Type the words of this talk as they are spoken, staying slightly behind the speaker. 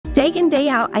Day in, day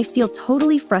out, I feel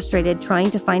totally frustrated trying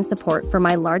to find support for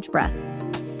my large breasts.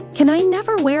 Can I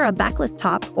never wear a backless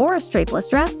top or a strapless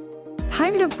dress?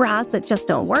 Tired of bras that just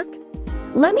don't work?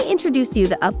 Let me introduce you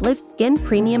to Uplift Skin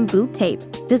Premium Boob Tape,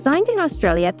 designed in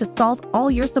Australia to solve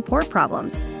all your support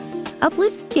problems.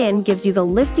 Uplift Skin gives you the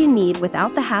lift you need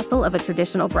without the hassle of a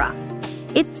traditional bra.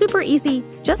 It's super easy,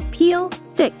 just peel,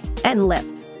 stick, and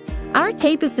lift. Our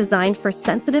tape is designed for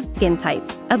sensitive skin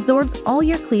types, absorbs all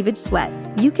your cleavage sweat.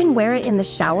 You can wear it in the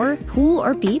shower, pool,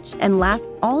 or beach and lasts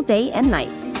all day and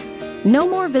night. No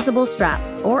more visible straps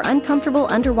or uncomfortable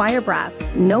underwire bras,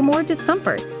 no more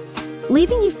discomfort.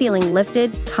 Leaving you feeling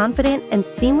lifted, confident, and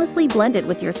seamlessly blended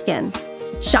with your skin.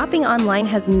 Shopping online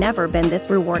has never been this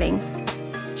rewarding.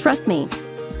 Trust me,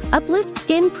 Uplift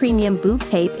Skin Premium Boob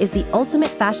Tape is the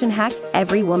ultimate fashion hack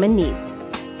every woman needs.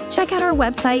 Check out our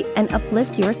website and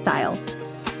uplift your style.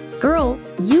 Girl,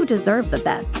 you deserve the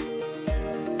best.